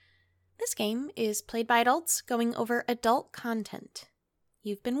This game is played by adults going over adult content.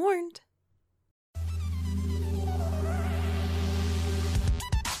 You've been warned.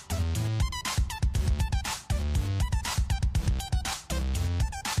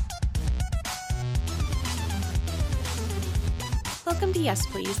 Welcome to Yes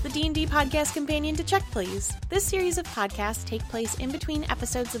Please, the D&D podcast companion to Check Please. This series of podcasts take place in between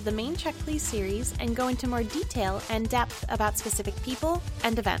episodes of the main Check Please series and go into more detail and depth about specific people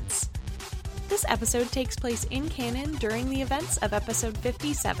and events. This episode takes place in canon during the events of episode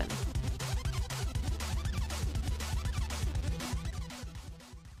 57.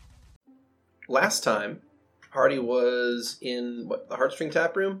 Last time, party was in, the Heartstring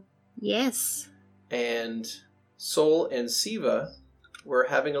Tap Room? Yes. And Sol and Siva were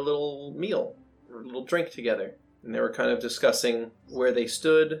having a little meal, or a little drink together. And they were kind of discussing where they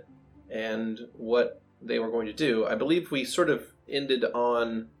stood and what they were going to do. I believe we sort of ended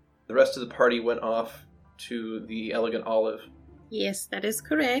on the rest of the party went off to the Elegant Olive. Yes, that is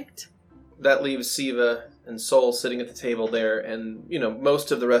correct. That leaves Siva and Sol sitting at the table there, and,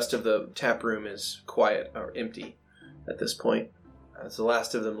 most of the rest of the tap room is quiet or empty at this point. As the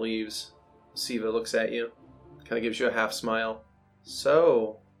last of them leaves, Siva looks at you, kind of gives you a half smile.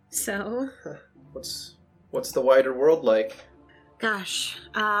 So? What's the wider world like? Gosh,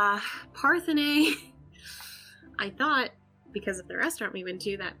 Parthenae. I thought, because of the restaurant we went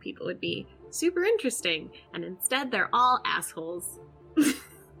to, that people would be super interesting, and instead they're all assholes. I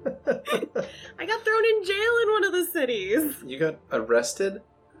got thrown in jail in one of the cities. You got arrested?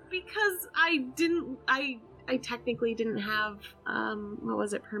 Because I technically didn't have,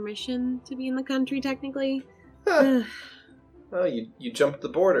 permission to be in the country, technically. Huh. Oh, you jumped the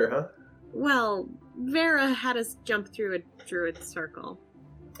border, huh? Well, Vera had us jump through a druid circle.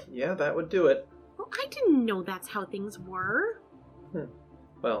 Yeah, that would do it. Well, I didn't know that's how things were.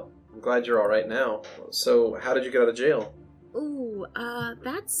 Well, I'm glad you're all right now. So, how did you get out of jail? Ooh,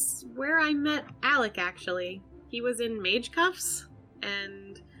 that's where I met Alec, actually. He was in mage cuffs,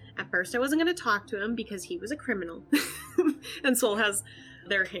 and at first I wasn't going to talk to him because he was a criminal. And Sol has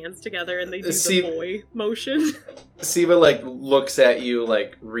their hands together and they do the boy motion. Siva, looks at you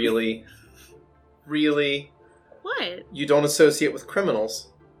really? Really? What? You don't associate with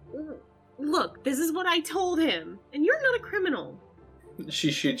criminals. Look, this is what I told him, and you're not a criminal.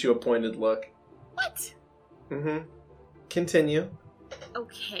 She shoots you a pointed look. What? Mm-hmm. Continue.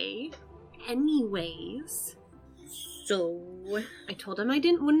 Okay. Anyways. So, I told him I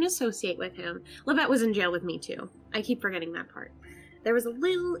wouldn't associate with him. Levette was in jail with me, too. I keep forgetting that part. There was a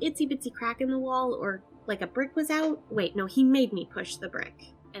little itsy-bitsy crack in the wall, or like a brick was out. Wait, no, he made me push the brick.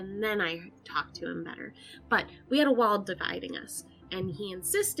 And then I talked to him better. But we had a wall dividing us, and he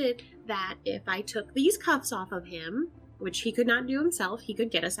insisted that if I took these cuffs off of him, which he could not do himself, he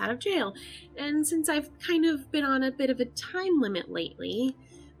could get us out of jail. And since I've kind of been on a bit of a time limit lately,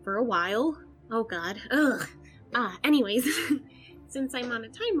 for a while, oh god, anyways, since I'm on a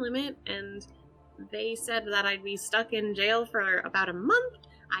time limit, and they said that I'd be stuck in jail for about a month,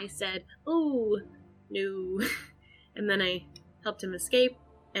 I said, oh, no. And then I helped him escape,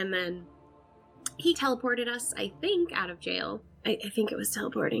 and then he teleported us, I think, out of jail. I think it was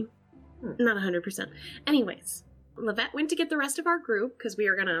teleporting. Not 100%. Anyways, Levette went to get the rest of our group, because we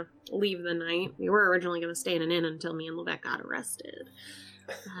were going to leave the night. We were originally going to stay in an inn until me and Levette got arrested.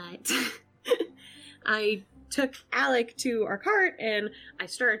 But I took Alec to our cart, and I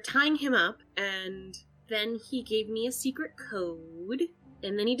started tying him up, and then he gave me a secret code,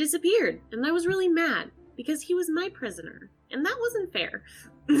 and then he disappeared. And I was really mad, because he was my prisoner, and that wasn't fair.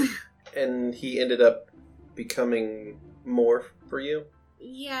 And he ended up becoming more for you?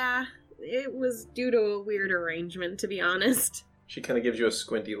 Yeah, it was due to a weird arrangement, to be honest. She kind of gives you a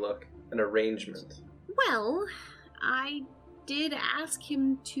squinty look. An arrangement. Well, I did ask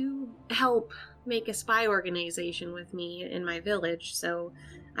him to help make a spy organization with me in my village, so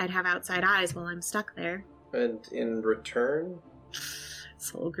I'd have outside eyes while I'm stuck there. And in return?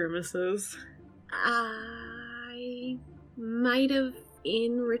 Sol grimaces. I might have,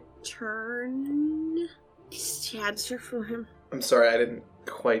 in return, answer for him. I'm sorry, I didn't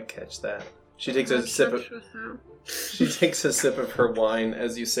quite catch that. She takes a sip of... She takes a sip of her wine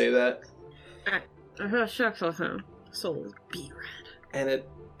as you say that. I have sex with him. Sol is B-red. And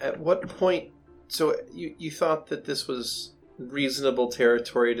at what point... So you thought that this was reasonable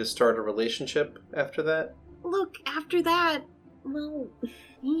territory to start a relationship after that? Look, after that, well,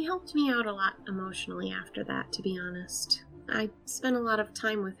 he helped me out a lot emotionally after that, to be honest. I spent a lot of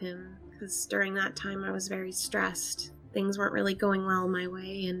time with him, because during that time I was very stressed. Things weren't really going well my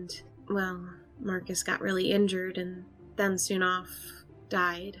way, and, well, Marcus got really injured, and then soon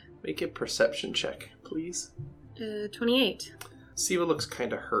died. Make a perception check, please. 28. Siva looks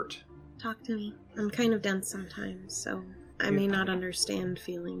kind of hurt. Talk to me. I'm kind of dense sometimes, so I may not understand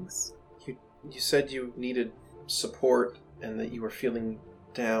feelings. You said you needed support and that you were feeling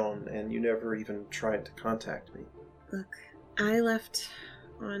down, and you never even tried to contact me. Look, I left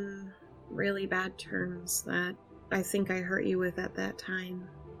on really bad terms that I think I hurt you with at that time,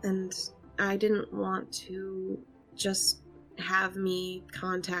 and I didn't want to just have me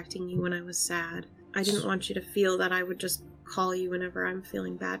contacting you when I was sad. I didn't want you to feel that I would just call you whenever I'm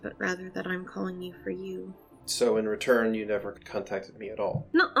feeling bad, but rather that I'm calling you for you. So in return, you never contacted me at all?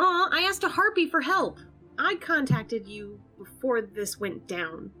 Nuh-uh, I asked a harpy for help. I contacted you before this went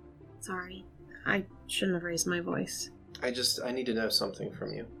down. Sorry, I shouldn't have raised my voice. I need to know something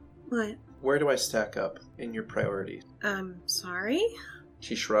from you. What? Where do I stack up in your priorities? Sorry?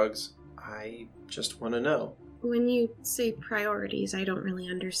 She shrugs. I just want to know. When you say priorities, I don't really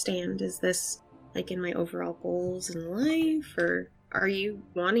understand. Is this, like, in my overall goals in life, or are you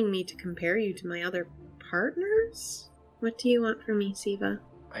wanting me to compare you to my other partners? What do you want from me, Siva?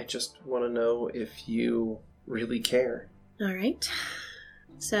 I just want to know if you really care. Alright.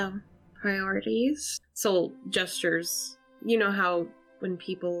 So, priorities. Soul gestures. You know how when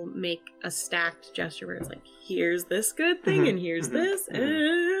people make a stacked gesture where it's like, here's this good thing, and here's this.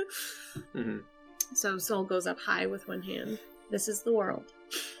 So Soul goes up high with one hand. This is the world.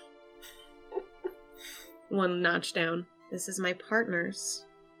 One notch down. This is my partners.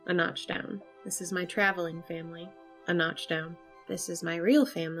 A notch down. This is my traveling family. A notch down. This is my real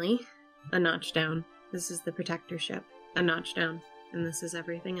family. A notch down. This is the protectorship. A notch down. And this is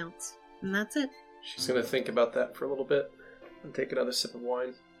everything else. And that's it. She's going to think about that for a little bit and take another sip of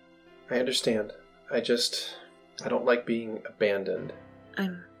wine. I understand. I don't like being abandoned.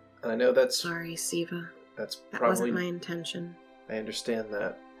 I know that's... Sorry, Siva. That probably wasn't my intention. I understand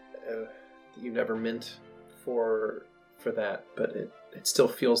that. You never meant for that, but it still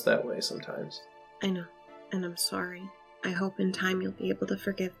feels that way sometimes. I know, and I'm sorry. I hope in time you'll be able to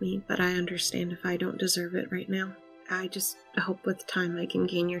forgive me, but I understand if I don't deserve it right now. I just hope with time I can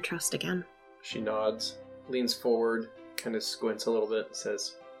gain your trust again. She nods, leans forward, kind of squints a little bit, and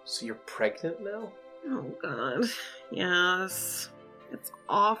says, "So you're pregnant now?" Oh, God. Yes. It's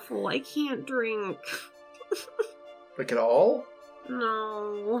awful. I can't drink. Like at all?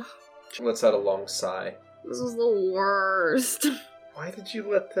 No. She lets out a long sigh. This is the worst. Why did you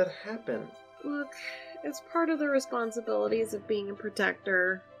let that happen? Look, it's part of the responsibilities of being a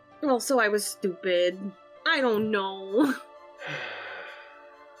protector. Also, I was stupid. I don't know.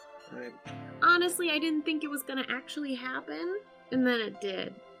 Honestly, I didn't think it was gonna actually happen, and then it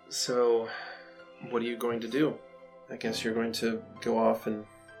did. So, what are you going to do? I guess you're going to go off and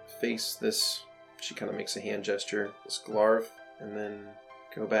face this, she kind of makes a hand gesture, this Glarv, and then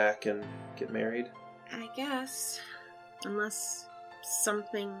go back and get married? I guess. Unless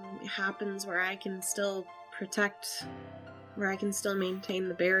something happens where I can still protect, where I can still maintain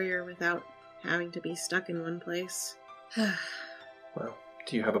the barrier without having to be stuck in one place. Well,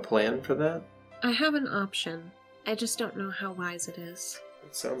 do you have a plan for that? I have an option. I just don't know how wise it is.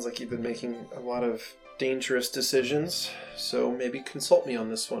 It sounds like you've been making a lot of dangerous decisions, so maybe consult me on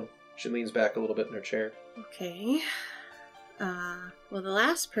this one. She leans back a little bit in her chair. Okay. Well, the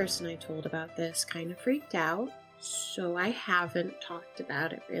last person I told about this kind of freaked out, so I haven't talked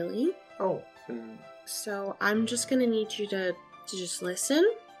about it really. Oh. So I'm just gonna need you to just listen,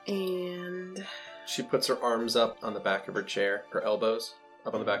 and... She puts her arms up on the back of her chair, her elbows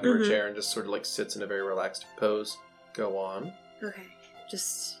up on the back of her chair, and just sort of like sits in a very relaxed pose. Go on. Okay.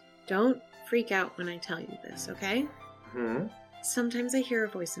 Just don't freak out when I tell you this, okay? Sometimes I hear a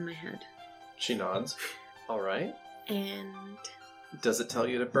voice in my head. She nods. All right. And... Does it tell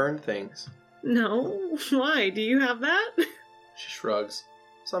you to burn things? No. Why? Do you have that? She shrugs.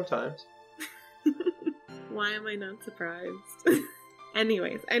 Sometimes. Why am I not surprised?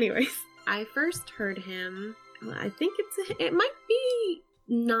 Anyways. I first heard him, I think it might be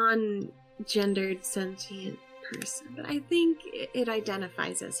non-gendered sentient person, but I think it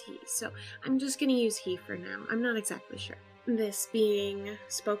identifies as he, so I'm just gonna use he for now. I'm not exactly sure. This being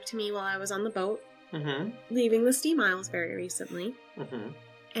spoke to me while I was on the boat, leaving the Steam Isles very recently,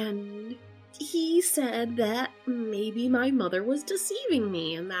 and he said that maybe my mother was deceiving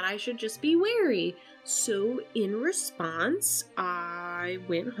me and that I should just be wary. So in response, I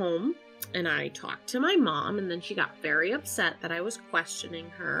went home and I talked to my mom, and then she got very upset that I was questioning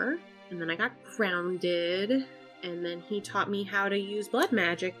her, and then I got grounded, and then he taught me how to use blood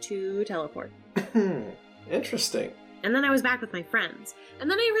magic to teleport. Interesting. And then I was back with my friends, and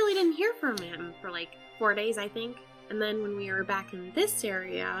then I really didn't hear from him for like 4 days, I think. And then when we were back in this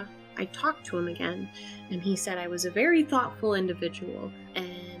area, I talked to him again, and he said I was a very thoughtful individual,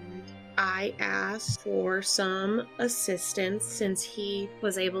 and I asked for some assistance since he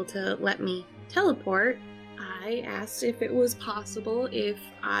was able to let me teleport. I asked if it was possible if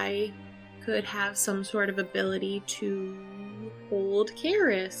I could have some sort of ability to hold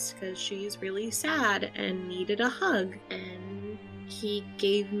Karis, because she's really sad and needed a hug, and he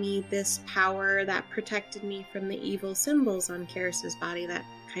gave me this power that protected me from the evil symbols on Karis's body that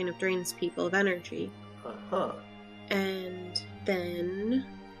kind of drains people of energy. Uh-huh. And then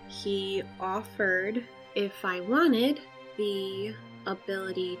he offered, if I wanted, the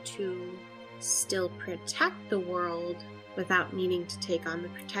ability to still protect the world without needing to take on the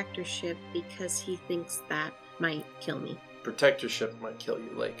protectorship, because he thinks that might kill me. Protectorship might kill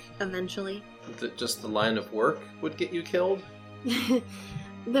you, like... Eventually. Just the line of work would get you killed?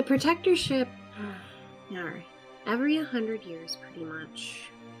 The protectorship... Alright. Every 100 years, pretty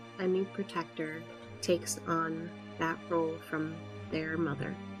much, a new protector takes on that role from their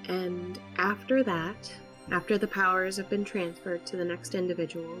mother. And after that, after the powers have been transferred to the next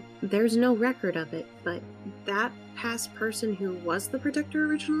individual, there's no record of it, but that past person who was the protector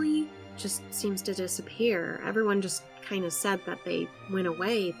originally just seems to disappear. Everyone just kind of said that they went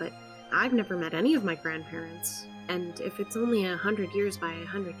away, but I've never met any of my grandparents. And if it's only 100 years by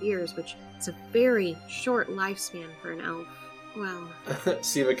 100 years, which is a very short lifespan for an elf, well...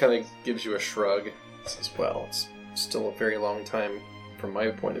 Siva kind of gives you a shrug. Says, well, it's still a very long time from my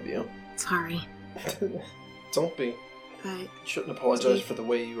point of view. Sorry. Don't be. But... You shouldn't apologize for the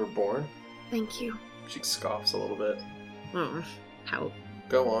way you were born. Thank you. She scoffs a little bit. Oh, pout.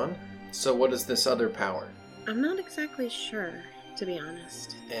 Go on. So what is this other power? I'm not exactly sure, to be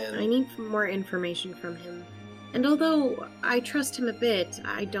honest. And I need more information from him. And although I trust him a bit,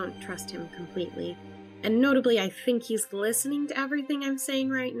 I don't trust him completely. And notably, I think he's listening to everything I'm saying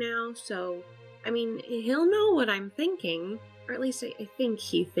right now, so... I mean, he'll know what I'm thinking. Or at least I think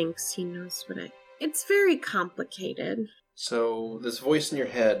he thinks he knows what I... It's very complicated. So this voice in your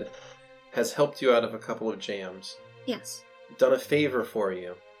head has helped you out of a couple of jams. Yes. Done a favor for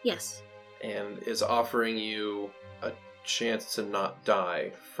you. Yes. And is offering you a chance to not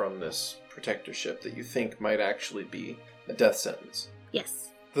die from this protectorship that you think might actually be a death sentence. Yes.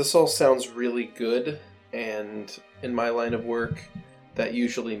 This all sounds really good, and in my line of work, that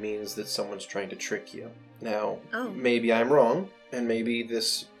usually means that someone's trying to trick you. Now, maybe I'm wrong, and maybe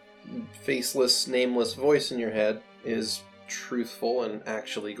this faceless, nameless voice in your head is truthful and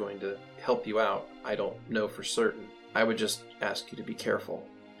actually going to help you out. I don't know for certain. I would just ask you to be careful.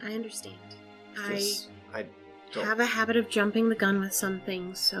 I understand. I don't have a habit of jumping the gun with some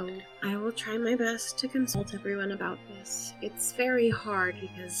things, so I will try my best to consult everyone about this. It's very hard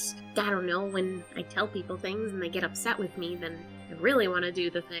because, I don't know, when I tell people things and they get upset with me, then I really want to do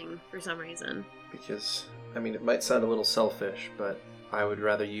the thing for some reason. Because, I mean, it might sound a little selfish, but I would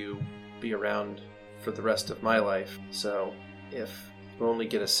rather you be around for the rest of my life. So, if you only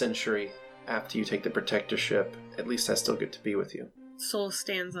get a century after you take the protectorship, at least I still get to be with you. Soul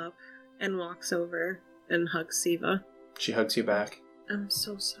stands up and walks over and hugs Siva. She hugs you back. I'm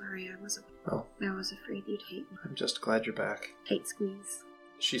so sorry. I was afraid you'd hate me. I'm just glad you're back. Tight squeeze.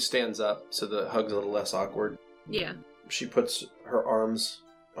 She stands up, so the hug's a little less awkward. Yeah. She puts her arms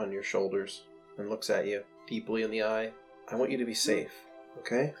on your shoulders and looks at you deeply in the eye. I want you to be safe,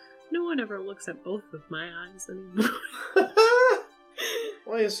 okay? No one ever looks at both of my eyes anymore.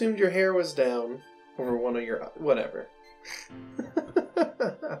 Well, I assumed your hair was down over one of your... Whatever.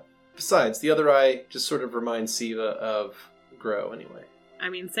 Besides, the other eye just sort of reminds Siva of Grow, anyway. I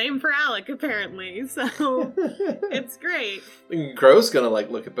mean, same for Alec, apparently, so it's great. Grow's gonna,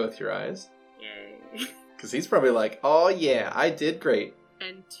 look at both your eyes. Yay. Because he's probably like, oh yeah, I did great.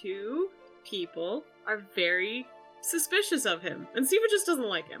 And two people are very suspicious of him, and Siva just doesn't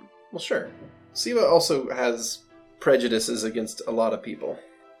like him. Well, sure. Siva also has prejudices against a lot of people.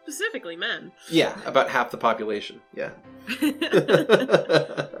 Specifically men. Yeah, about half the population, yeah.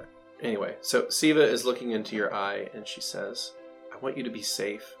 Anyway, so Siva is looking into your eye, and she says, I want you to be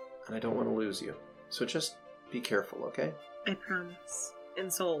safe, and I don't want to lose you. So just be careful, okay? I promise.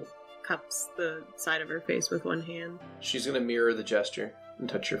 And Soul cups the side of her face with one hand. She's going to mirror the gesture and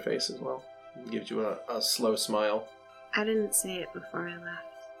touch your face as well. Gives you a slow smile. I didn't say it before I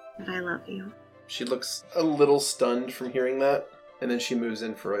left, but I love you. She looks a little stunned from hearing that, and then she moves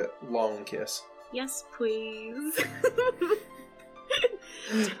in for a long kiss. Yes, please.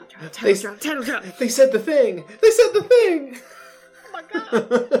 Title drop. They said the thing! They said the thing! Oh my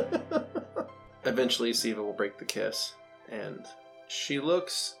god! Eventually, Siva will break the kiss, and she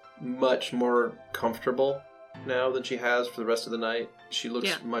looks much more comfortable now than she has for the rest of the night. She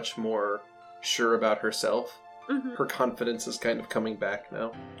looks much more sure about herself. Mm-hmm. Her confidence is kind of coming back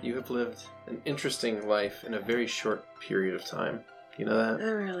now. You have lived an interesting life in a very short period of time. You know that? I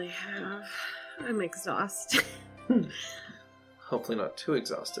really have. I'm exhausted. Hopefully not too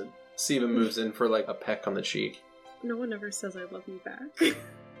exhausted. Siva moves in for like a peck on the cheek. No one ever says I love you back.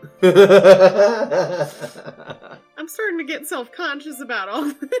 I'm starting to get self-conscious about all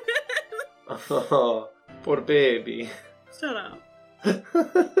this. Oh, poor baby. Shut up.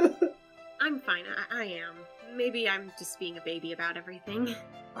 I'm fine. I am. Maybe I'm just being a baby about everything.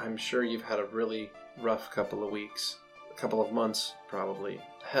 I'm sure you've had a really rough couple of weeks. A couple of months, probably.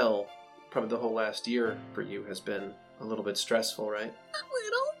 Hell, probably the whole last year for you has been a little bit stressful, right? A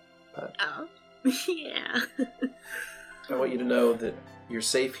little? Oh. Yeah. I want you to know that you're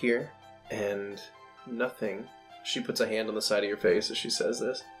safe here, and nothing, she puts a hand on the side of your face as she says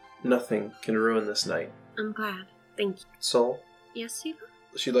this, nothing can ruin this night. I'm glad. Thank you. Soul? Yes, Siva?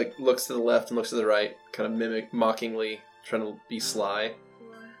 She looks to the left and looks to the right, kind of mimic mockingly, trying to be sly.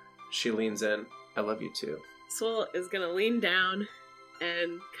 She leans in. I love you too. Soul is gonna lean down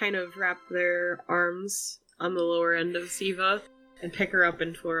and kind of wrap their arms on the lower end of Siva and pick her up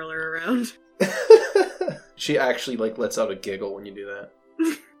and twirl her around. She actually lets out a giggle when you do that.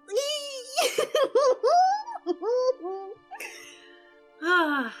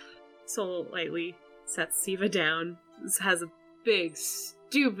 Soul lightly sets Siva down. This has a big,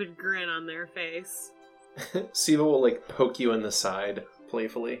 stupid grin on their face. Siva will poke you in the side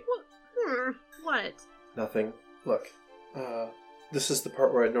playfully. What? Nothing. Look, this is the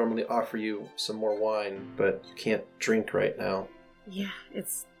part where I'd normally offer you some more wine, but you can't drink right now. Yeah,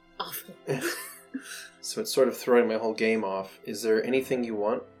 it's awful. So it's sort of throwing my whole game off. Is there anything you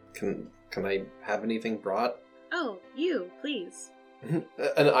want? Can I have anything brought? Oh, you, please.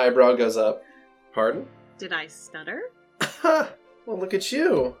 An eyebrow goes up. Pardon? Did I stutter? Ha! Well, look at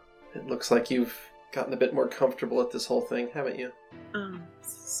you. It looks like you've gotten a bit more comfortable at this whole thing, haven't you?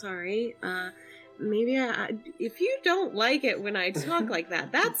 Sorry. Maybe if you don't like it when I talk like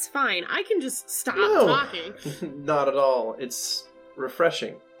that, that's fine. I can just stop talking. Not at all. It's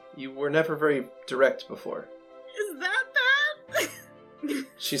refreshing. You were never very direct before. Is that bad?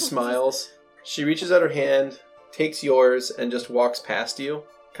 She smiles. She reaches out her hand, takes yours, and just walks past you,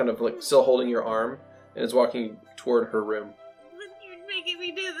 kind of still holding your arm, and is walking toward her room. But you're making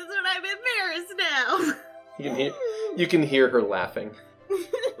me do this when I'm embarrassed now. You can hear her laughing,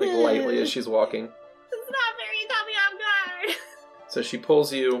 lightly as she's walking. It's not fair. You caught me off guard. So she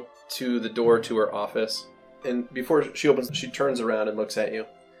pulls you to the door to her office, and before she opens, she turns around and looks at you.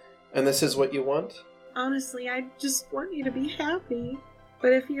 And this is what you want? Honestly, I just want you to be happy.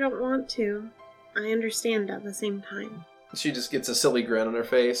 But if you don't want to, I understand at the same time. She just gets a silly grin on her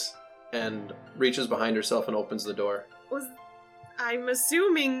face and reaches behind herself and opens the door. I'm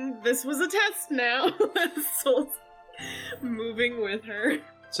assuming this was a test now. Soul's moving with her.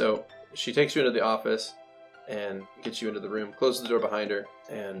 So she takes you into the office and gets you into the room, closes the door behind her,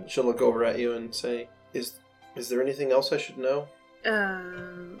 and she'll look over at you and say, Is there anything else I should know?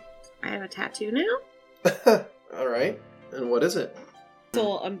 I have a tattoo now? Alright. And what is it?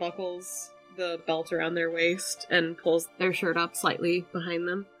 Soul unbuckles the belt around their waist and pulls their shirt up slightly behind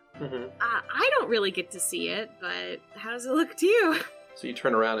them. Mm-hmm. I don't really get to see it, but how does it look to you? So you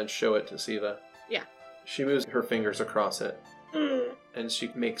turn around and show it to Siva. Yeah. She moves her fingers across it. And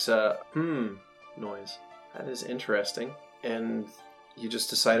she makes a noise. That is interesting. And you just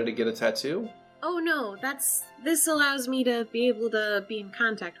decided to get a tattoo? Oh no, this allows me to be able to be in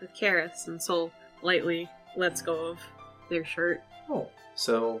contact with Karis, and Soul lightly lets go of their shirt. Oh.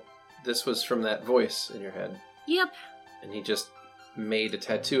 So this was from that voice in your head? Yep. And he just made a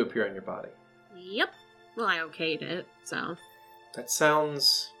tattoo appear on your body? Yep. Well, I okayed it, so. That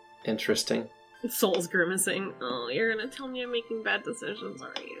sounds interesting. Soul's grimacing. Oh, you're gonna tell me I'm making bad decisions,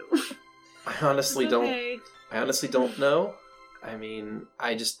 are you? I honestly okay. don't know. I mean,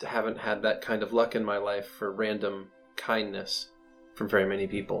 I just haven't had that kind of luck in my life for random kindness from very many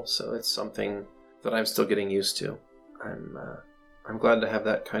people, so it's something that I'm still getting used to. I'm glad to have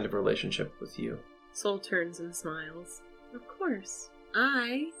that kind of relationship with you. Soul turns and smiles. Of course.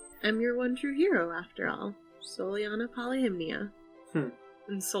 I am your one true hero, after all. Soliana Polyhymnia.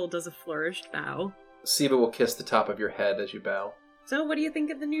 And Soul does a flourished bow. Siva will kiss the top of your head as you bow. So what do you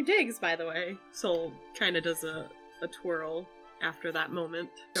think of the new digs, by the way? Soul kind of does a twirl after that moment,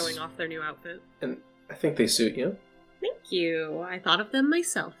 showing off their new outfit. And I think they suit you. Thank you. I thought of them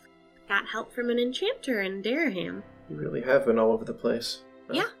myself. Got help from an enchanter in Daraham. You really have been all over the place.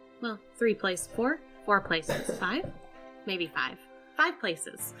 Yeah. Well, 3 places. 4 places. 5? Maybe 5. 5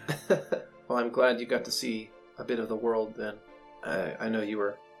 places. Well, I'm glad you got to see a bit of the world then. I know you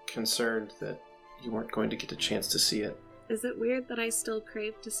were concerned that you weren't going to get a chance to see it. Is it weird that I still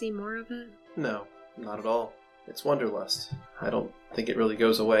crave to see more of it? No, not at all. It's wanderlust. I don't think it really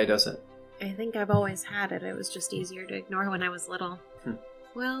goes away, does it? I think I've always had it. It was just easier to ignore when I was little.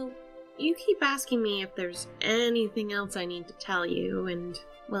 Well, you keep asking me if there's anything else I need to tell you, and,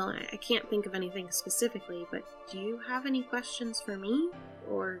 well, I can't think of anything specifically, but do you have any questions for me?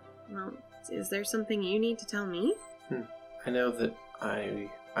 Or, well, is there something you need to tell me? I know that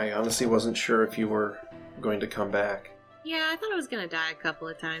I honestly wasn't sure if you were going to come back. Yeah, I thought I was gonna die a couple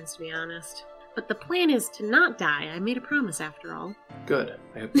of times, to be honest. But the plan is to not die. I made a promise, after all. Good.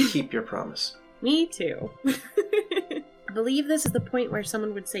 I hope you keep your promise. Me too. I believe this is the point where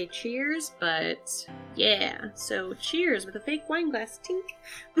someone would say cheers, but yeah. So cheers with a fake wine glass.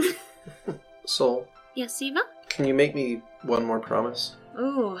 Tink. Soul. Yes, Siva? Can you make me one more promise?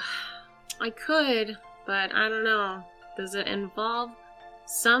 Oh, I could, but I don't know. Does it involve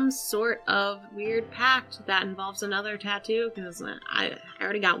some sort of weird pact that involves another tattoo? Because I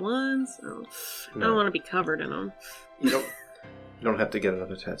already got one, so I don't want to be covered in them. You don't have to get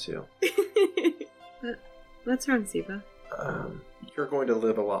another tattoo. What's wrong, Siva? You're going to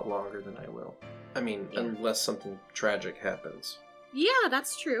live a lot longer than I will. I mean, unless something tragic happens. Yeah,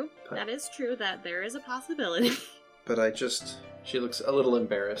 that's true. That is true, that there is a possibility. But she looks a little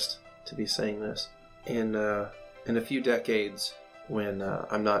embarrassed to be saying this. In a few decades, when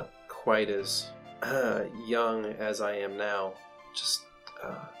I'm not quite as young as I am now, just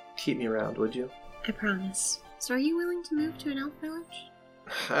keep me around, would you? I promise. So are you willing to move to an elf village?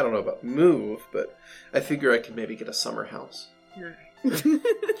 I don't know about move, but I figure I could maybe get a summer house. Alright.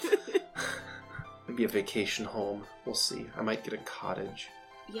 Maybe a vacation home. We'll see. I might get a cottage.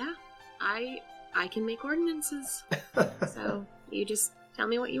 Yeah, I can make ordinances. So you just tell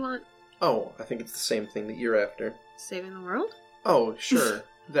me what you want. Oh, I think it's the same thing that you're after. Saving the world? Oh, sure.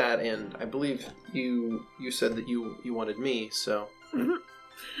 That, and I believe you said that you wanted me, so...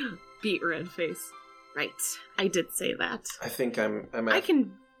 Beat red face. Right, I did say that. I think I'm I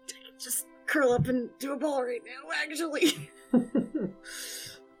can just curl up and do a ball right now, actually.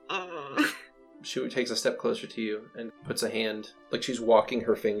 She takes a step closer to you and puts a hand, like she's walking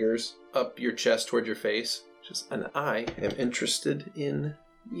her fingers up your chest toward your face. And I am interested in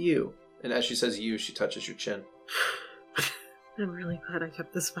you. And as she says you, she touches your chin. I'm really glad I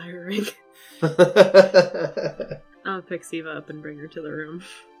kept this fire ring. I'll pick Siva up and bring her to the room.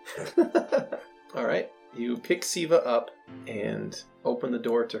 Alright. You pick Siva up and open the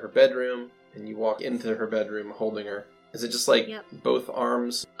door to her bedroom, and you walk into her bedroom holding her. Is it just like both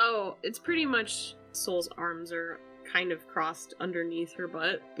arms? Oh, it's pretty much Soul's arms are kind of crossed underneath her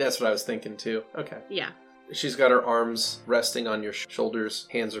butt. That's what I was thinking too. Okay. Yeah. She's got her arms resting on your shoulders.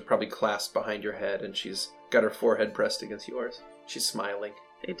 Hands are probably clasped behind your head, and she's got her forehead pressed against yours. She's smiling.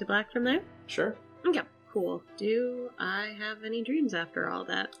 Fade to black from there? Sure. Okay, cool. Do I have any dreams after all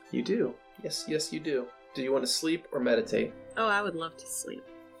that? You do. Yes, you do. Do you want to sleep or meditate? Oh, I would love to sleep.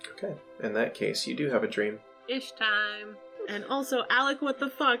 Okay. In that case, you do have a dream. Ish time. And also, Alec, what the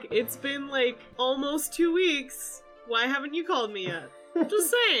fuck? It's been like almost 2 weeks. Why haven't you called me yet?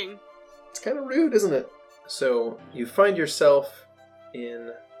 Just saying. It's kind of rude, isn't it? So, you find yourself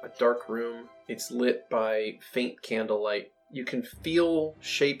in a dark room. It's lit by faint candlelight. You can feel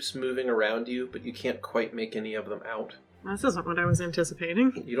shapes moving around you, but you can't quite make any of them out. This isn't what I was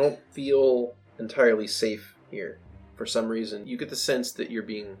anticipating. You don't feel entirely safe here. For some reason, you get the sense that you're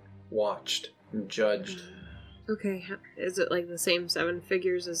being watched and judged. Okay, is it like the same 7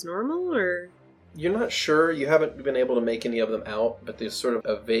 figures as normal, or...? You're not sure. You haven't been able to make any of them out, but there's sort of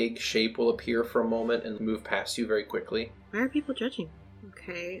a vague shape will appear for a moment and move past you very quickly. Why are people judging?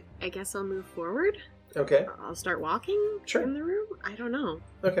 Okay, I guess I'll move forward. Okay. I'll start walking in the room? I don't know.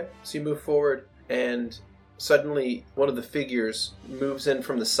 Okay, so you move forward, and suddenly one of the figures moves in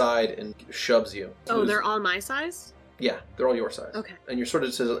from the side and shoves you. Oh, they're all my size? Yeah, they're all your size. Okay. And you're sort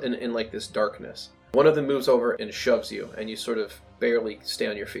of in like this darkness. One of them moves over and shoves you, and you sort of barely stay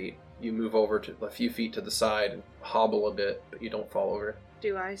on your feet. You move over to a few feet to the side and hobble a bit, but you don't fall over.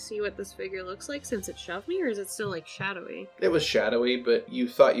 Do I see what this figure looks like since it shoved me, or is it still, like, shadowy? It was shadowy, but you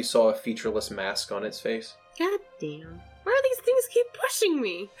thought you saw a featureless mask on its face. God damn. Why do these things keep pushing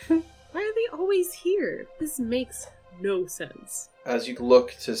me? Why are they always here? This makes no sense. As you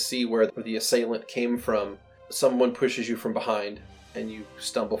look to see where the assailant came from, someone pushes you from behind, and you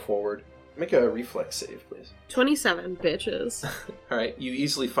stumble forward. Make a reflex save, please. 27, bitches. Alright, you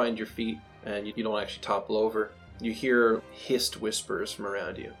easily find your feet, and you don't actually topple over. You hear hissed whispers from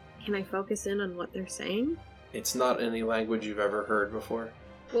around you. Can I focus in on what they're saying? It's not any language you've ever heard before.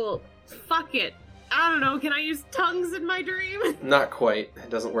 Well, fuck it. I don't know, can I use tongues in my dream? Not quite. It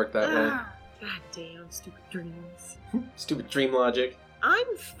doesn't work that way. God damn, stupid dreams. Stupid dream logic.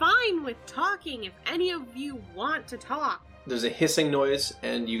 I'm fine with talking if any of you want to talk. There's a hissing noise,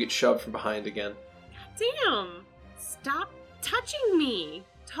 and you get shoved from behind again. Damn! Stop touching me!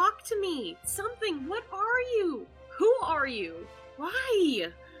 Talk to me! Something! What are you? Who are you? Why?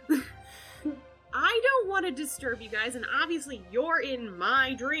 I don't want to disturb you guys, and obviously you're in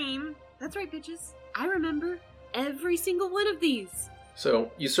my dream. That's right, bitches. I remember every single one of these.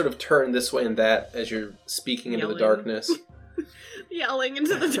 So you sort of turn this way and that as you're speaking into the darkness. Yelling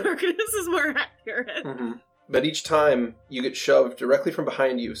into the darkness is more accurate. Mm-hmm. But each time you get shoved directly from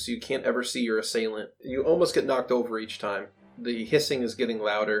behind you, so you can't ever see your assailant. You almost get knocked over each time. The hissing is getting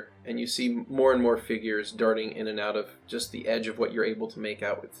louder, and you see more and more figures darting in and out of just the edge of what you're able to make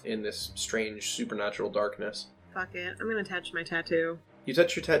out in this strange supernatural darkness. Fuck it, I'm gonna touch my tattoo. You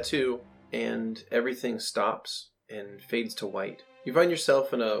touch your tattoo, and everything stops and fades to white. You find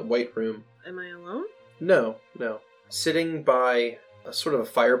yourself in a white room. Am I alone? No. Sitting by a sort of a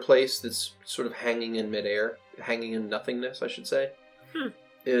fireplace that's sort of hanging in midair, hanging in nothingness, I should say,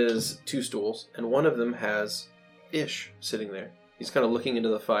 is 2 stools, and one of them has Ish sitting there. He's kind of looking into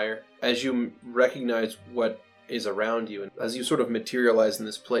the fire. As you recognize what is around you, and as you sort of materialize in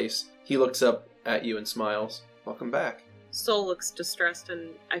this place, he looks up at you and smiles. Welcome back. Soul looks distressed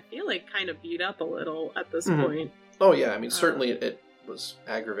and I feel like kind of beat up a little at this point. Oh yeah, I mean certainly it was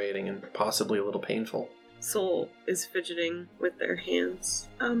aggravating and possibly a little painful. Soul is fidgeting with their hands.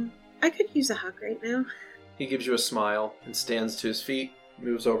 I could use a hug right now. He gives you a smile and stands to his feet,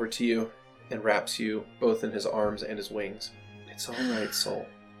 moves over to you, and wraps you both in his arms and his wings. It's all right, Soul.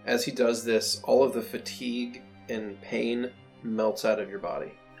 As he does this, all of the fatigue and pain melts out of your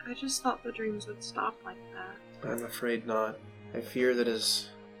body. I just thought the dreams would stop like that. I'm afraid not. I fear that as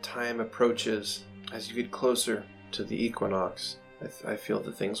time approaches, as you get closer to the equinox, I feel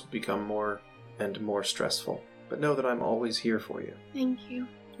that things will become more and more stressful. But know that I'm always here for you. Thank you.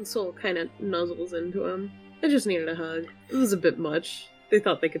 And Soul kind of nuzzles into him. I just needed a hug. It was a bit much. They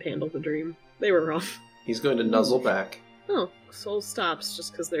thought they could handle the dream. They were wrong. He's going to nuzzle back. Oh, Soul stops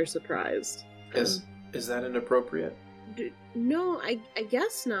just because they're surprised. Is that inappropriate? No, I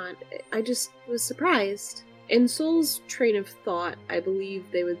guess not. I just was surprised. In Soul's train of thought, I believe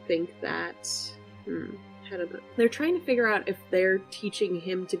they would think that... They're trying to figure out if they're teaching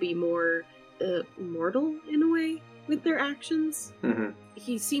him to be more mortal, in a way, with their actions. Mm-hmm.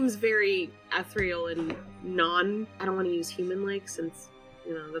 He seems very ethereal and I don't want to use human-like since,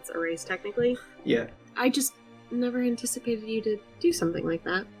 that's a race technically. Yeah. I just never anticipated you to do something like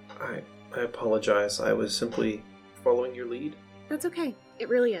that. I apologize. I was simply following your lead. That's okay. It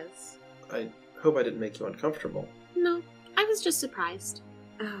really is. I hope I didn't make you uncomfortable. No, I was just surprised.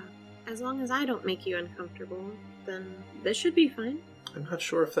 As long as I don't make you uncomfortable, then this should be fine. I'm not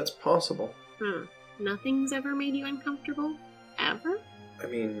sure if that's possible. Nothing's ever made you uncomfortable? Ever? I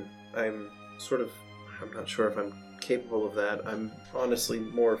mean, I'm not sure if I'm capable of that. I'm honestly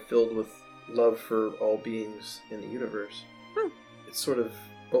more filled with love for all beings in the universe. It sort of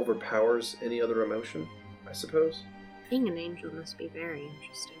overpowers any other emotion, I suppose. Being an angel must be very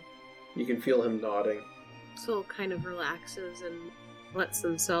interesting. You can feel him nodding. Soul kind of relaxes and lets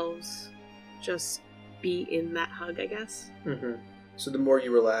themselves just be in that hug, I guess. Mm-hmm. So the more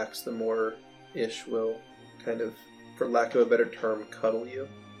you relax, the more Ish will kind of, for lack of a better term, cuddle you.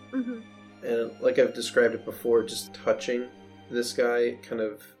 Mm-hmm. And like I've described it before, just touching this guy kind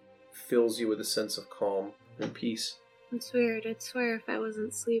of fills you with a sense of calm and peace. It's weird. I'd swear if I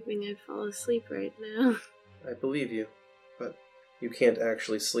wasn't sleeping, I'd fall asleep right now. I believe you, but you can't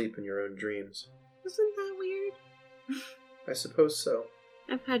actually sleep in your own dreams. Isn't that weird? I suppose so.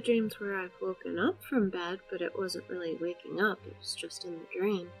 I've had dreams where I've woken up from bed, but it wasn't really waking up. It was just in the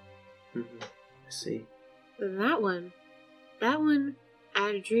dream. Mm-hmm. I see. But that one, I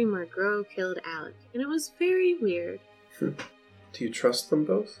had a dream where Gro killed Alec, and it was very weird. Do you trust them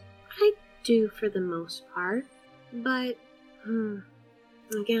both? I do for the most part, but,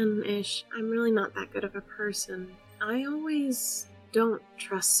 again, Ish, I'm really not that good of a person. I always don't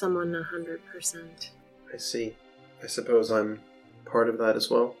trust someone 100%. I see. I suppose I'm part of that as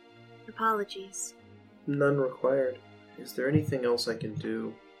well. Apologies. None required. Is there anything else I can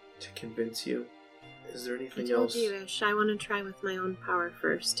do to convince you? Is there anything else? I told you, Ish, I want to try with my own power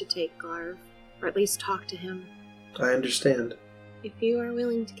first to take Glarv, or at least talk to him. I understand. If you are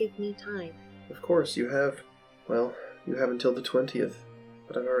willing to give me time. Of course, you have until the 20th.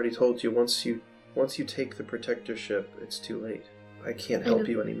 But I've already told you, once you take the protectorship, it's too late. I can't help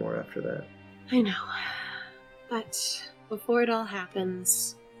you anymore after that. I know. But before it all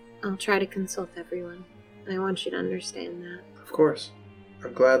happens, I'll try to consult everyone. I want you to understand that. Of course.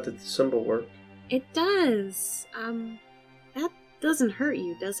 I'm glad that the symbol worked. It does. That doesn't hurt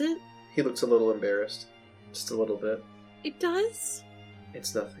you, does it? He looks a little embarrassed. Just a little bit. It does?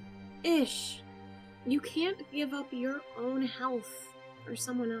 It's nothing. Ish. You can't give up your own health for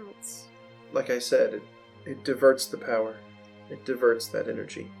someone else. Like I said, it diverts the power. It diverts that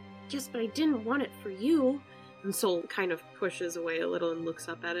energy. Yes, but I didn't want it for you. And Soul kind of pushes away a little and looks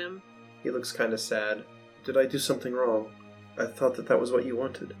up at him. He looks kind of sad. Did I do something wrong? I thought that was what you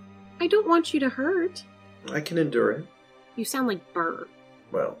wanted. I don't want you to hurt. I can endure it. You sound like Burr.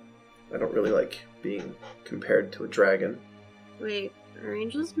 Well, I don't really like being compared to a dragon. Wait, are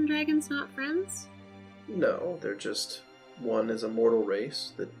angels and dragons not friends? No, they're just... One is a mortal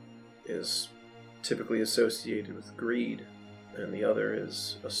race that is typically associated with greed, and the other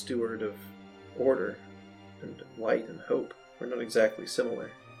is a steward of order and light and hope. We're not exactly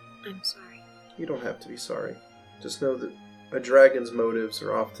similar. I'm sorry. You don't have to be sorry. Just know that a dragon's motives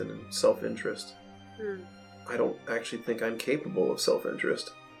are often in self-interest. I don't actually think I'm capable of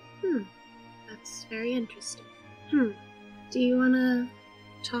self-interest. That's very interesting. Do you want to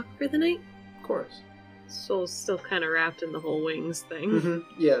talk for the night? Of course. Soul's still kind of wrapped in the whole wings thing.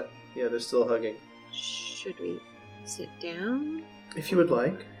 Yeah, they're still hugging. Should we sit down? If you would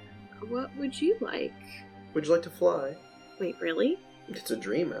like. What would you like? Would you like to fly? Wait, really? It's a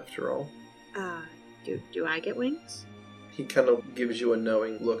dream, after all. Do I get wings? He kind of gives you a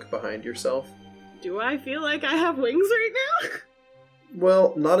knowing look behind yourself. Do I feel like I have wings right now?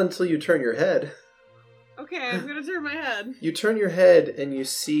 Well, not until you turn your head. Okay, I'm gonna turn my head. You turn your head and you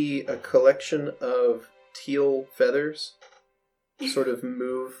see a collection of teal feathers sort of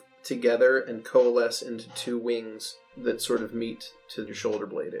move together and coalesce into two wings that sort of meet to your shoulder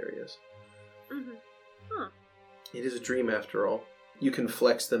blade areas. Huh. It is a dream, after all. You can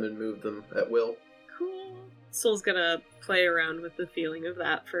flex them and move them at will. Cool. Soul's gonna play around with the feeling of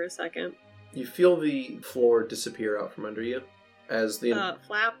that for a second. You feel the floor disappear out from under you as the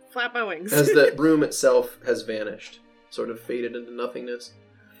flap my wings. as the room itself has vanished, sort of faded into nothingness,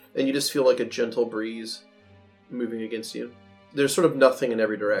 and you just feel like a gentle breeze moving against you. There's sort of nothing in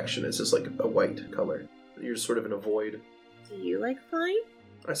every direction. It's just like a white color. You're sort of in a void. Do you like flying?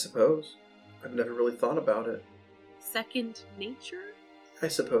 I suppose. I've never really thought about it. Second nature? I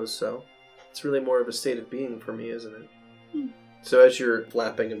suppose so. It's really more of a state of being for me, isn't it? So as you're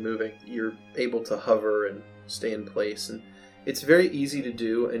flapping and moving, you're able to hover and stay in place, and it's very easy to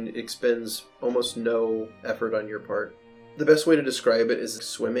do, and it expends almost no effort on your part. The best way to describe it is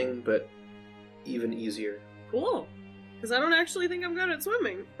swimming, but even easier. Cool. Because I don't actually think I'm good at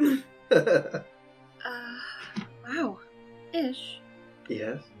swimming. Wow. Ish.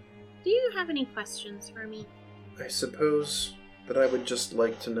 Yes? Do you have any questions for me? I suppose that I would just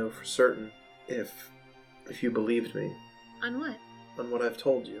like to know for certain if you believed me. On what? On what I've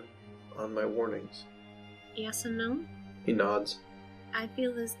told you. On my warnings. Yes and no? He nods. I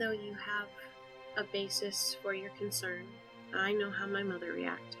feel as though you have a basis for your concern. I know how my mother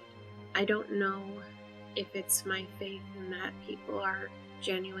reacted. I don't know if it's my faith in that people are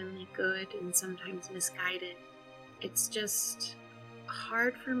genuinely good and sometimes misguided. It's just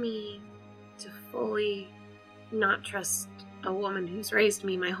hard for me to fully not trust a woman who's raised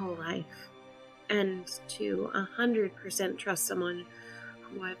me my whole life, and to 100% trust someone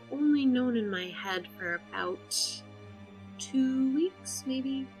who I've only known in my head for about 2 weeks,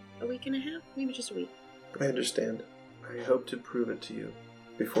 maybe a week and a half, maybe just a week. I understand. I hope to prove it to you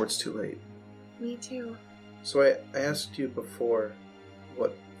before it's too late. Me too. So I asked you before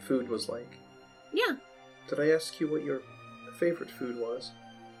what food was like. Yeah. Did I ask you what your favorite food was?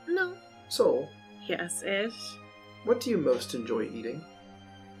 No. Soul, Yes-ish. what do you most enjoy eating?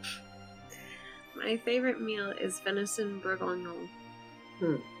 My favorite meal is venison bourguignon.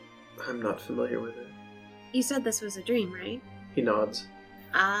 I'm not familiar with it. You said this was a dream, right? He nods.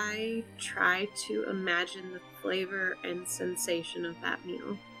 I try to imagine the flavor and sensation of that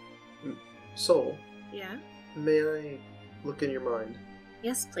meal. Soul, Yeah? may I look in your mind?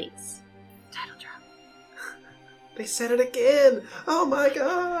 Yes, please. Title drop. They said it again! Oh my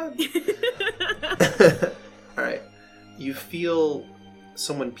god! Alright. You feel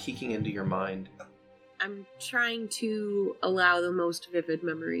someone peeking into your mind. I'm trying to allow the most vivid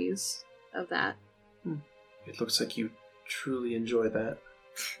memories of that. It looks like you truly enjoy that.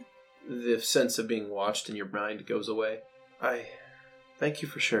 The sense of being watched in your mind goes away. I thank you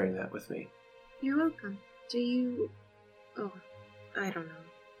for sharing that with me. You're welcome. Do you... Oh, I don't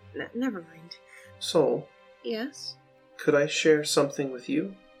know. Never mind. Soul, Yes? could I share something with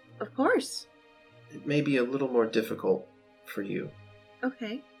you? Of course. It may be a little more difficult for you.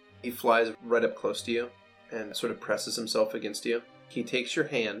 Okay. He flies right up close to you and sort of presses himself against you. He takes your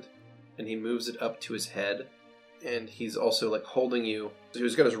hand and he moves it up to his head, and he's also like holding you. So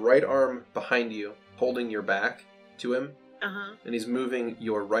he's got his right arm behind you, holding your back to him. Uh-huh. And he's moving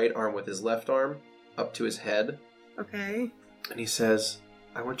your right arm with his left arm up to his head. Okay. And he says,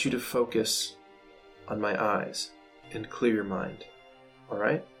 I want you to focus on my eyes and clear your mind. All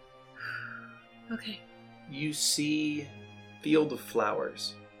right? Okay. You see field of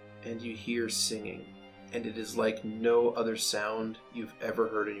flowers, and you hear singing, and it is like no other sound you've ever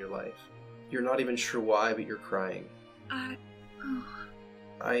heard in your life. You're not even sure why, but you're crying.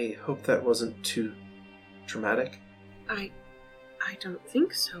 I hope that wasn't too traumatic. I don't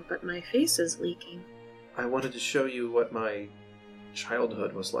think so, but my face is leaking. I wanted to show you what my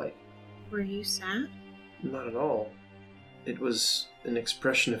childhood was like. Were you sad? Not at all. It was an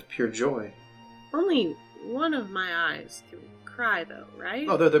expression of pure joy. Only one of my eyes can cry, though, right?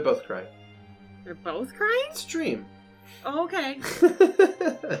 Oh, they're both crying. They're both crying? It's a dream. Oh, okay.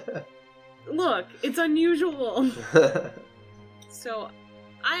 Look, it's unusual. So,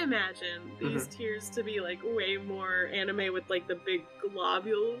 I imagine these tears to be, like, way more anime with, like, the big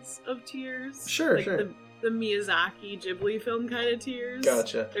globules of tears. Sure, like sure. The Miyazaki Ghibli film kind of tears.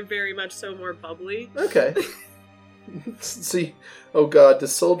 Gotcha. They're very much so more bubbly. Okay. See, oh god,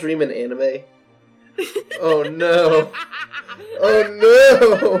 does Soul dream in anime? Oh no! Oh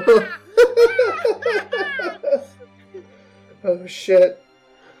no! Oh shit!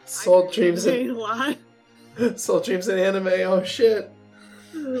 Soul dreams in a lot. Soul dreams in anime. Oh shit!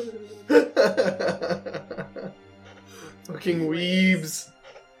 Fucking weebs!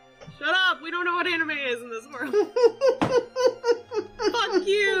 Shut up! We don't know what anime is in this world. Fuck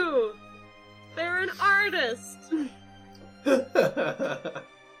you! They're an artist. Let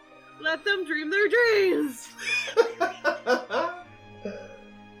them dream their dreams.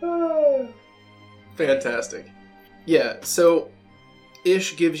 Fantastic. Yeah, so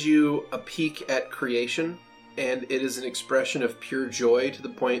Ish gives you a peek at creation, and it is an expression of pure joy to the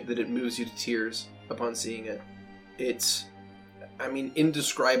point that it moves you to tears upon seeing it. It's, I mean,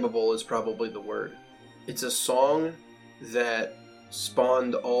 indescribable is probably the word. It's a song that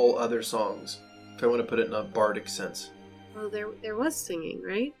spawned all other songs, if I want to put it in a bardic sense. Well, there was singing,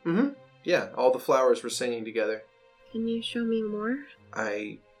 right? Mm-hmm. Yeah, all the flowers were singing together. Can you show me more?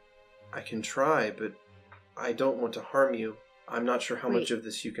 I can try, but I don't want to harm you. I'm not sure how much of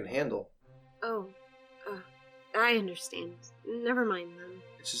this you can handle. Oh, I understand. Never mind then.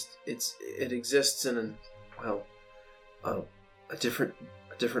 It's just, it exists in a different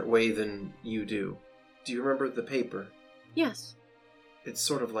way than you do. Do you remember the paper? Yes. It's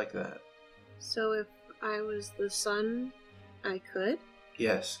sort of like that. So if I was the sun, I could?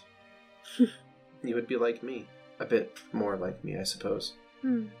 Yes. You would be like me. A bit more like me, I suppose.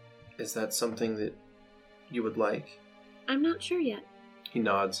 Is that something that you would like? I'm not sure yet. He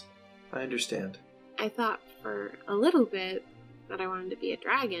nods. I understand. I thought for a little bit that I wanted to be a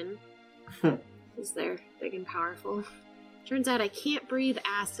dragon. Because they're big and powerful. Turns out I can't breathe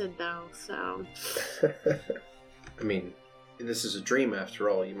acid, though, so... I mean, this is a dream after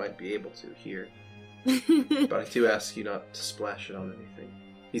all. You might be able to here. But I do ask you not to splash it on anything.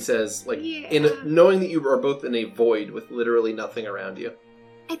 He says, like, knowing that you are both in a void with literally nothing around you.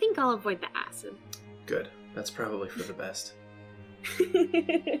 I think I'll avoid the acid. Good. That's probably for the best.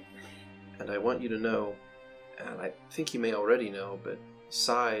 And I want you to know, and I think you may already know, but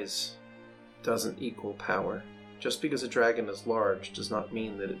size doesn't equal power. Just because a dragon is large does not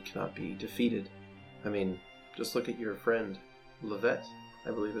mean that it cannot be defeated. I mean, just look at your friend, Levette,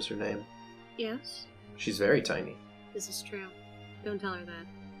 I believe is her name. Yes? She's very tiny. This is true. Don't tell her that.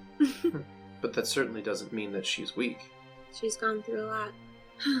 But that certainly doesn't mean that she's weak. She's gone through a lot.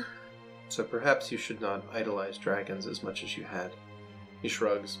 So perhaps you should not idolize dragons as much as you had. He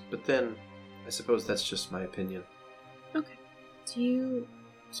shrugs, but then, I suppose that's just my opinion. Okay. Do you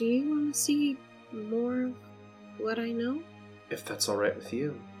want to see more of what I know? If that's alright with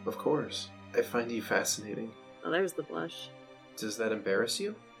you, of course. I find you fascinating. Oh, there's the blush. Does that embarrass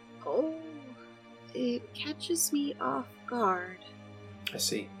you? Oh, it catches me off guard. I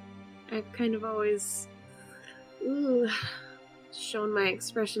see. I've kind of always shown my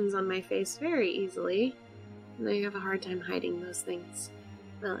expressions on my face very easily, and I have a hard time hiding those things.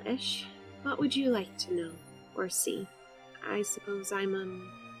 Well, Ish, what would you like to know or see? I suppose I'm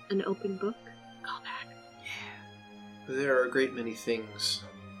an open book? Call back. Yeah. There are a great many things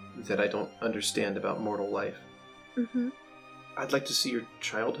that I don't understand about mortal life. Mm-hmm. I'd like to see your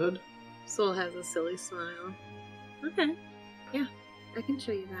childhood. Soul has a silly smile. Okay. Yeah, I can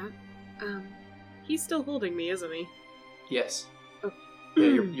show you that. He's still holding me, isn't he? Yes. Okay.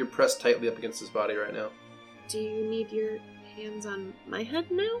 Yeah, you're pressed tightly up against his body right now. Do you need your hands on my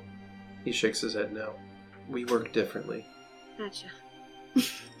head now? He shakes his head no. We work differently. Gotcha.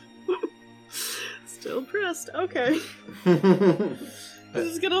 Still pressed. Okay. This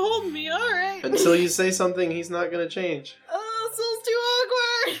is gonna hold me, alright. Until you say something, he's not gonna change. Oh, this feels too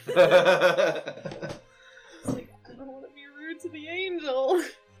awkward! It's like, I don't want to be rude to the angel.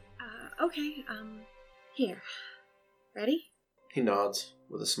 Okay, here. Ready? He nods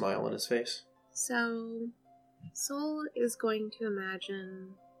with a smile on his face. So, Soul is going to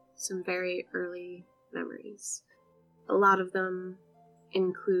imagine some very early memories. A lot of them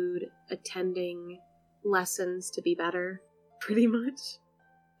include attending lessons to be better, pretty much,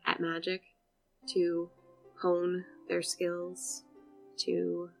 at magic, to hone their skills,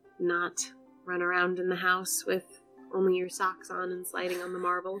 to not run around in the house with only your socks on and sliding on the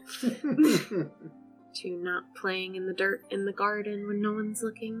marble, to not playing in the dirt in the garden when no one's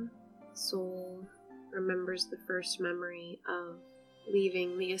looking. Soul remembers the first memory of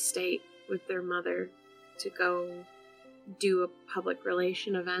leaving the estate with their mother to go do a public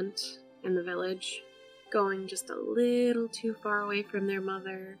relation event in the village, going just a little too far away from their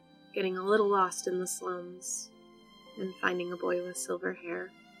mother, getting a little lost in the slums, and finding a boy with silver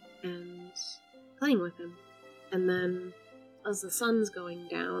hair and playing with him. And then, as the sun's going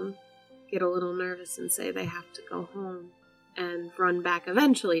down, get a little nervous and say they have to go home, and run back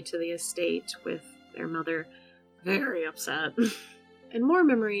eventually to the estate with their mother very upset. And more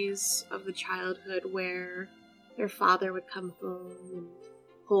memories of the childhood where their father would come home and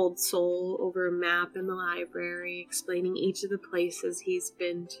hold Soul over a map in the library, explaining each of the places he's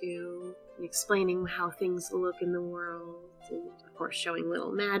been to, and explaining how things look in the world, and of course showing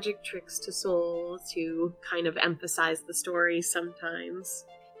little magic tricks to Soul to kind of emphasize the story sometimes.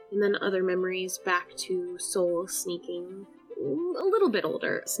 And then other memories back to Soul sneaking, a little bit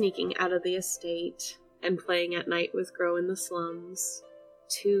older, sneaking out of the estate and playing at night with Grow in the slums,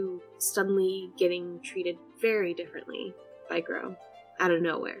 to suddenly getting treated very differently by Grow, out of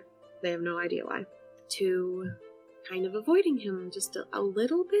nowhere. They have no idea why. To kind of avoiding him just a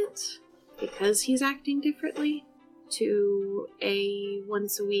little bit, because he's acting differently, to a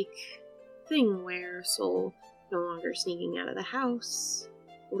once-a-week thing where Soul, no longer sneaking out of the house,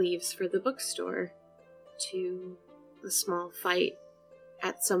 leaves for the bookstore, to a small fight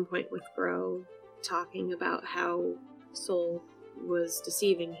at some point with Grow, talking about how Soul was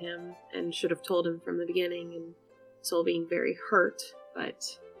deceiving him and should have told him from the beginning, and Soul being very hurt, but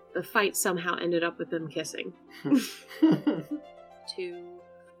the fight somehow ended up with them kissing. To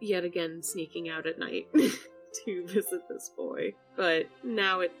yet again sneaking out at night to visit this boy. But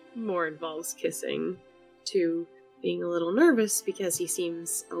now it more involves kissing, to being a little nervous because he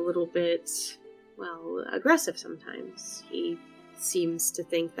seems a little bit, well, aggressive sometimes. He seems to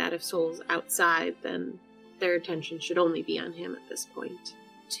think that if Soul's outside, then their attention should only be on him at this point.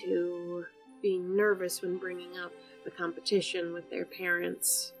 To being nervous when bringing up the competition with their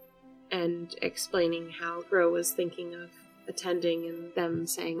parents and explaining how Grow was thinking of attending, and them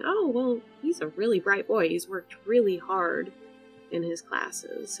saying, oh, well, he's a really bright boy. He's worked really hard in his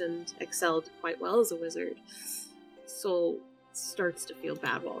classes and excelled quite well as a wizard. Soul starts to feel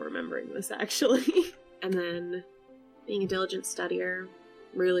bad while remembering this, actually. And then being a diligent studier,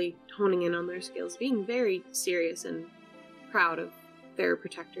 really honing in on their skills, being very serious and proud of their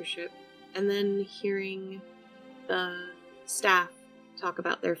protectorship. And then hearing the staff talk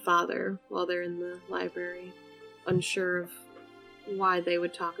about their father while they're in the library, unsure of why they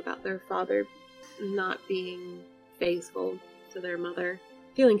would talk about their father not being faithful to their mother,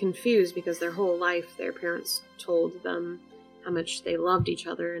 feeling confused because their whole life their parents told them how much they loved each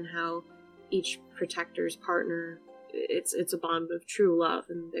other and how each protector's partner, it's a bond of true love,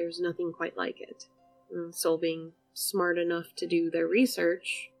 and there's nothing quite like it. And Soul being smart enough to do their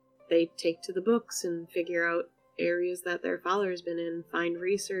research, they take to the books and figure out areas that their father's been in, find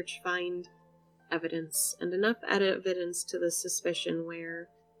research, find evidence, and enough evidence to the suspicion where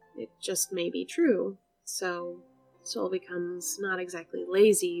it just may be true. So Soul becomes not exactly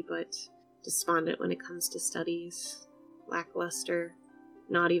lazy, but despondent when it comes to studies, lackluster,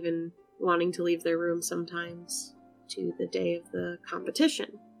 not even wanting to leave their room sometimes, to the day of the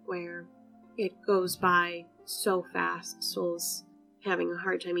competition, where it goes by so fast. Soul's having a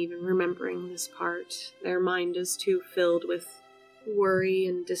hard time even remembering this part. Their mind is too filled with worry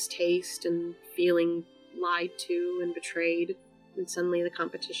and distaste and feeling lied to and betrayed. And suddenly the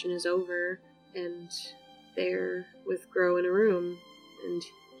competition is over, and they're with Grow in a room, and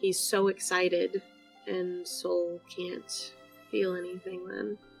he's so excited, and Soul can't feel anything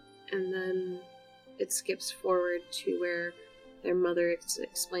then. And then it skips forward to where their mother is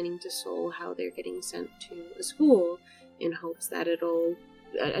explaining to Sol how they're getting sent to a school in hopes that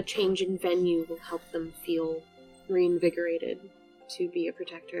a change in venue will help them feel reinvigorated to be a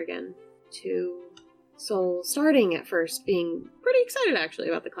protector again. To Sol starting at first being pretty excited actually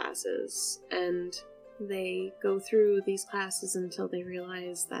about the classes, and they go through these classes until they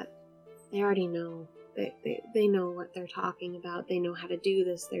realize that they already know. They know what they're talking about. They know how to do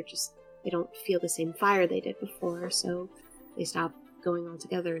this. They don't feel the same fire they did before, so they stop going all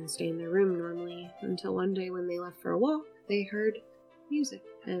together and stay in their room normally, until one day when they left for a walk, they heard music,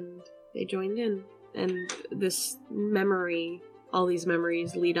 and they joined in. And all these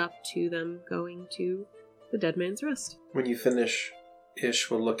memories lead up to them going to the Dead Man's Rest. When you finish, Ish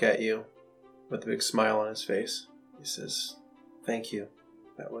will look at you with a big smile on his face. He says, "Thank you.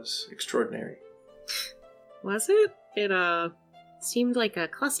 That was extraordinary." Was it? It, seemed like a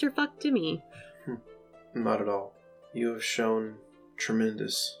clusterfuck to me. Not at all. You have shown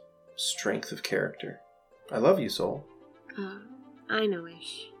tremendous strength of character. I love you, Sol. I know,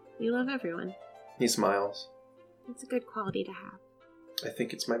 Ish. You love everyone. He smiles. It's a good quality to have. I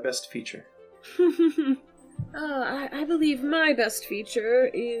think it's my best feature. I believe my best feature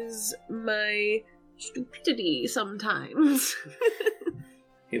is my stupidity sometimes.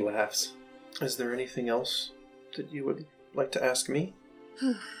 He laughs. Is there anything else that you would like to ask me?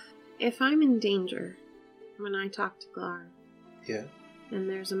 If I'm in danger, when I talk to Glar, Yeah? and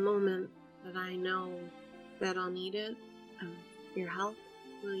there's a moment that I know that I'll need it, your help,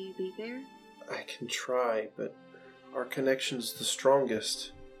 will you be there? I can try, but our connection's the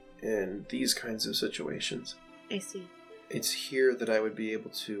strongest in these kinds of situations. I see. It's here that I would be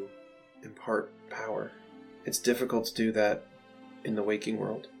able to impart power. It's difficult to do that in the waking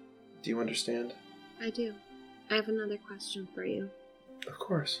world. Do you understand? I do. I have another question for you. Of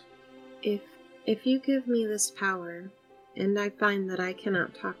course. If you give me this power, and I find that I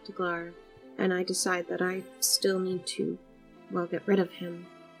cannot talk to Glar, and I decide that I still need to, get rid of him,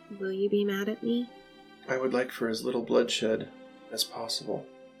 will you be mad at me? I would like for as little bloodshed as possible,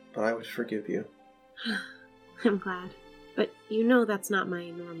 but I would forgive you. I'm glad. But you know that's not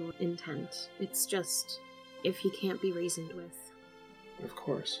my normal intent. It's just, if he can't be reasoned with. Of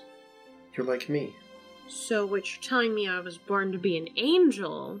course. You're like me. So what you're telling me I was born to be an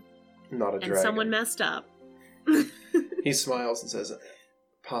angel? Not a dragon. And someone messed up. He smiles and says,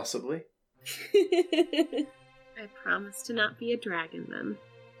 possibly. I promise to not be a dragon then.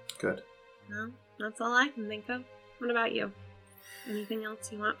 Good. Well, that's all I can think of. What about you? Anything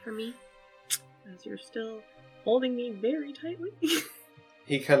else you want from me? As you're still holding me very tightly.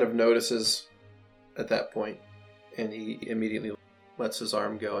 He kind of notices at that point, and he immediately lets his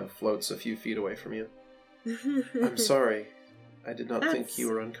arm go and floats a few feet away from you. I'm sorry. I did not think you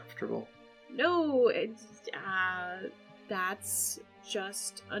were uncomfortable. No, that's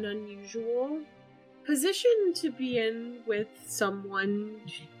just an unusual position to be in with someone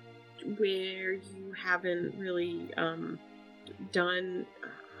where you haven't really done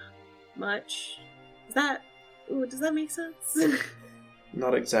much. Does that make sense?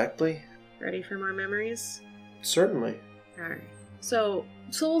 Not exactly. Ready for more memories? Certainly. Alright. So,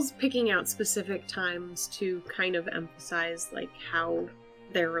 Sol's picking out specific times to kind of emphasize, how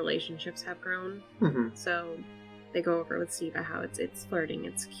their relationships have grown. Mm-hmm. So, they go over with Siva how it's flirting,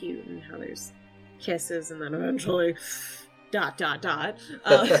 it's cute, and how there's kisses, and then eventually... ...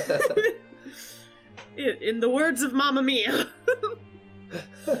 in the words of Mamma Mia.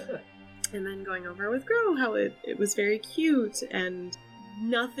 And then going over with Grow, how it was very cute, and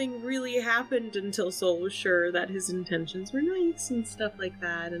nothing really happened until Sol was sure that his intentions were nice and stuff like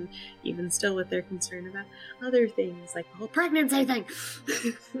that, and even still with their concern about other things, like the whole pregnancy thing.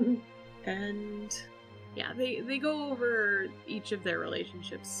 And yeah, they go over each of their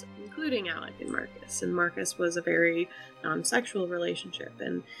relationships, including Alec and Marcus. And Marcus was a very non-sexual relationship,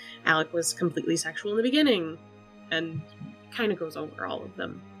 and Alec was completely sexual in the beginning, and kind of goes over all of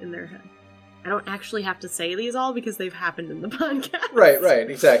them in their head. I don't actually have to say these all because they've happened in the podcast. Right,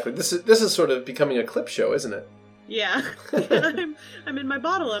 exactly. This is sort of becoming a clip show, isn't it? Yeah. I'm in my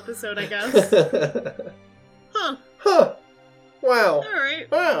bottle episode, I guess. Huh. Wow. All right.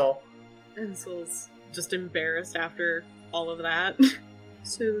 Wow. And Sol's just embarrassed after all of that.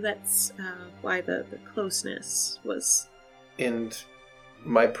 So that's why the closeness was... And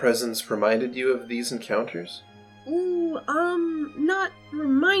my presence reminded you of these encounters? Ooh, not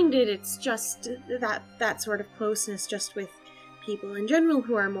reminded, it's just that sort of closeness just with people in general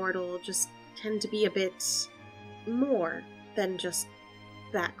who are mortal just tend to be a bit more than just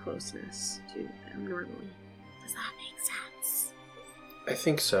that closeness to them normally. Does that make sense? I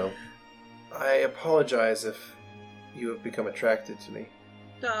think so. I apologize if you have become attracted to me.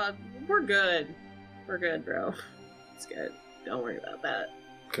 We're good. We're good, bro. It's good. Don't worry about that.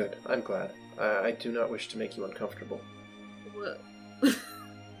 Good. I'm glad. I do not wish to make you uncomfortable. Whoa.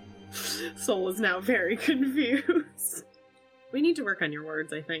 Soul is now very confused. We need to work on your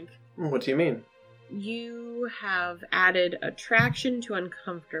words, I think. What do you mean? You have added attraction to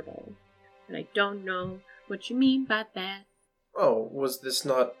uncomfortable. And I don't know what you mean by that. Oh, was this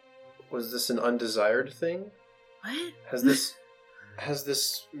an undesired thing? What? Has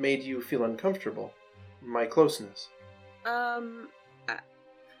this made you feel uncomfortable? My closeness?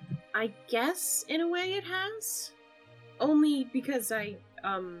 I guess in a way it has. Only because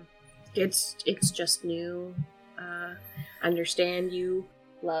it's just new. Understand you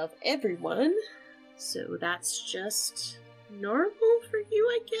love everyone, so that's just normal for you,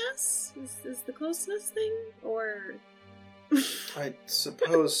 I guess? Is the closeness thing, or... I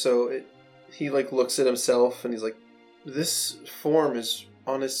suppose so. He looks at himself and he's like, this form is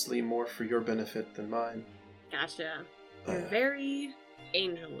honestly more for your benefit than mine. Gotcha. You're very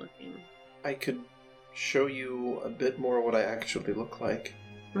angel-looking. I could show you a bit more what I actually look like.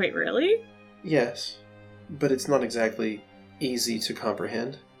 Wait, really? Yes, but it's not exactly easy to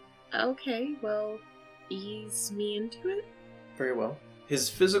comprehend. Okay, well, ease me into it? Very well. His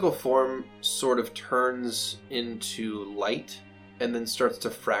physical form sort of turns into light and then starts to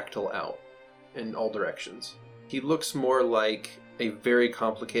fractal out in all directions. He looks more like a very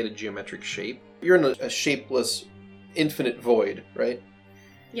complicated geometric shape. You're in a shapeless, infinite void, right?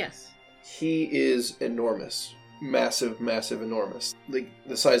 Yes. He is enormous. Massive, massive, enormous. Like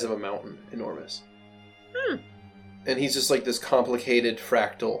the size of a mountain, enormous. And he's just like this complicated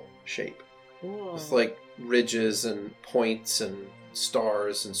fractal shape. Cool. With ridges and points and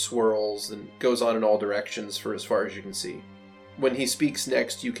stars and swirls, and goes on in all directions for as far as you can see. When he speaks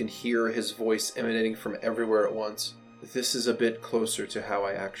next, you can hear his voice emanating from everywhere at once. This is a bit closer to how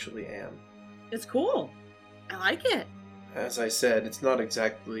I actually am. It's cool. I like it. As I said, it's not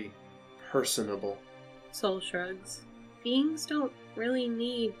exactly personable. Soul shrugs. Beings don't really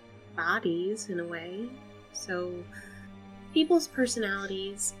need bodies, in a way. So, people's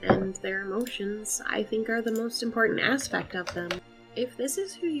personalities and their emotions, I think, are the most important aspect of them. If this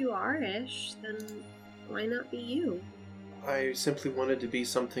is who you are, Ish, then why not be you? I simply wanted to be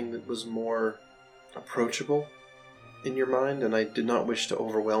something that was more approachable in your mind, and I did not wish to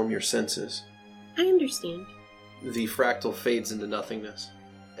overwhelm your senses. I understand. The fractal fades into nothingness,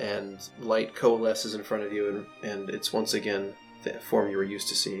 and light coalesces in front of you, and it's once again the form you were used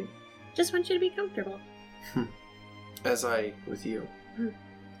to seeing. Just want you to be comfortable. As I with you.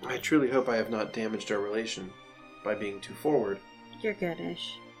 I truly hope I have not damaged our relation by being too forward. You're good,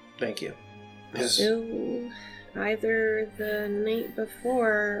 Ish. Thank you. So, either the night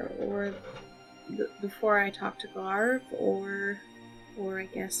before, or before I talked to Garv, or I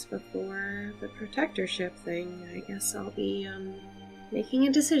guess before the protectorship thing, I guess I'll be, making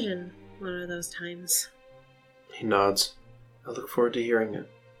a decision one of those times. He nods. I look forward to hearing it.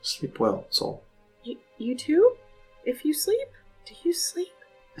 Sleep well, Soul. You too? If you sleep? Do you sleep?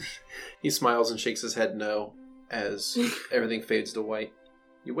 He smiles and shakes his head no as everything fades to white.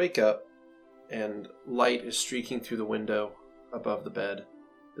 You wake up, and light is streaking through the window above the bed.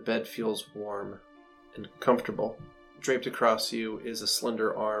 The bed feels warm and comfortable. Draped across you is a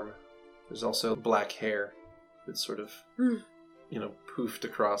slender arm. There's also black hair that's sort of, poofed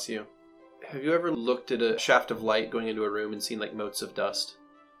across you. Have you ever looked at a shaft of light going into a room and seen motes of dust?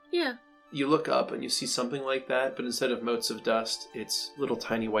 Yeah. You look up and you see something like that, but instead of motes of dust, it's little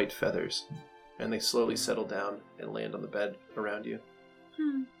tiny white feathers. And they slowly settle down and land on the bed around you.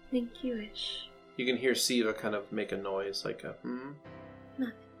 Thank you, Ish. You can hear Siva kind of make a noise, like a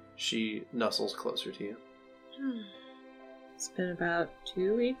Nothing. She nuzzles closer to you. It's been about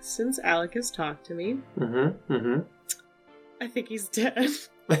 2 weeks since Alec has talked to me. I think he's dead.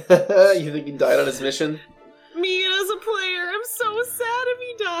 You think he died on his mission? Me as a player, I'm so sad if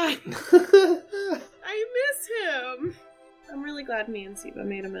he died. I miss him. I'm really glad me and Siva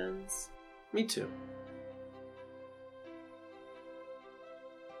made amends. Me too.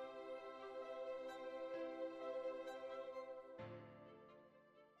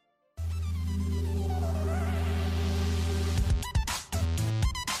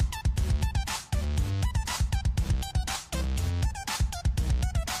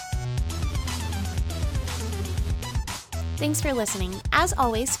 Thanks for listening. As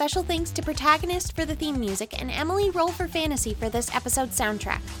always, special thanks to Protagonist for the theme music and Emily Roll for Fantasy for this episode's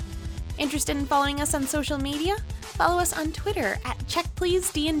soundtrack. Interested in following us on social media? Follow us on Twitter at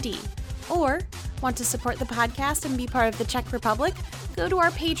CheckPleaseDND. Or, want to support the podcast and be part of the Czech Republic? Go to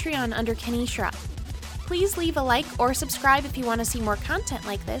our Patreon under Kenny Shrub. Please leave a like or subscribe if you want to see more content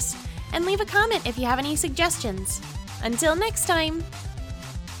like this, and leave a comment if you have any suggestions. Until next time!